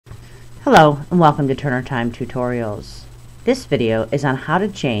Hello and welcome to Turner Time Tutorials. This video is on how to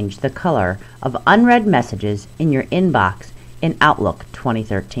change the color of unread messages in your inbox in Outlook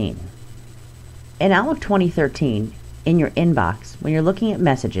 2013. In Outlook 2013, in your inbox, when you're looking at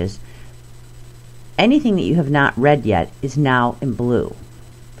messages, anything that you have not read yet is now in blue.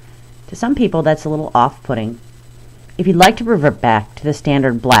 To some people that's a little off-putting. If you'd like to revert back to the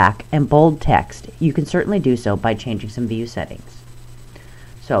standard black and bold text, you can certainly do so by changing some view settings.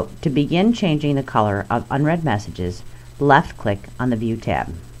 So, to begin changing the color of unread messages, left-click on the View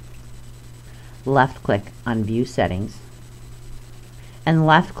tab. Left-click on View Settings, and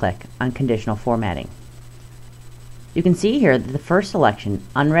left-click on Conditional Formatting. You can see here that the first selection,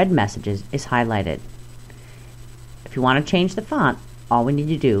 Unread Messages, is highlighted. If you want to change the font, all we need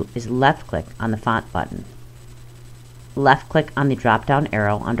to do is left-click on the Font button. Left-click on the drop-down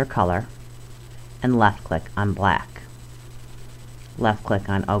arrow under Color, and left-click on Black. Left-click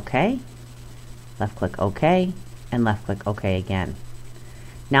on OK, left-click OK, and left-click OK again.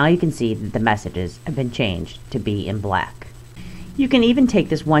 Now you can see that the messages have been changed to be in black. You can even take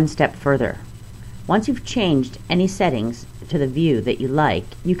this one step further. Once you've changed any settings to the view that you like,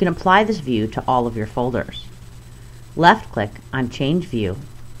 you can apply this view to all of your folders. Left-click on Change View,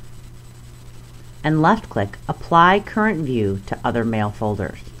 and left-click Apply Current View to Other Mail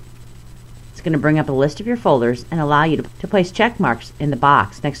Folders. It's going to bring up a list of your folders and allow you to place check marks in the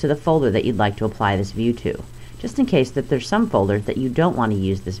box next to the folder that you'd like to apply this view to, just in case that there's some folders that you don't want to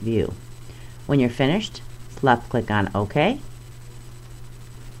use this view. When you're finished, left-click on OK,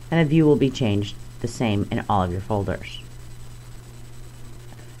 and a view will be changed the same in all of your folders.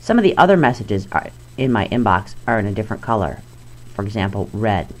 Some of the other messages in my inbox are in a different color, for example,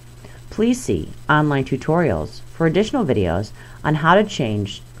 red. Please see online tutorials for additional videos on how to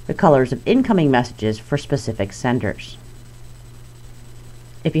change the colors of incoming messages for specific senders.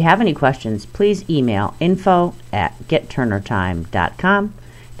 If you have any questions, please email info@getturnertime.com.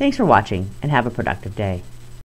 Thanks for watching and have a productive day.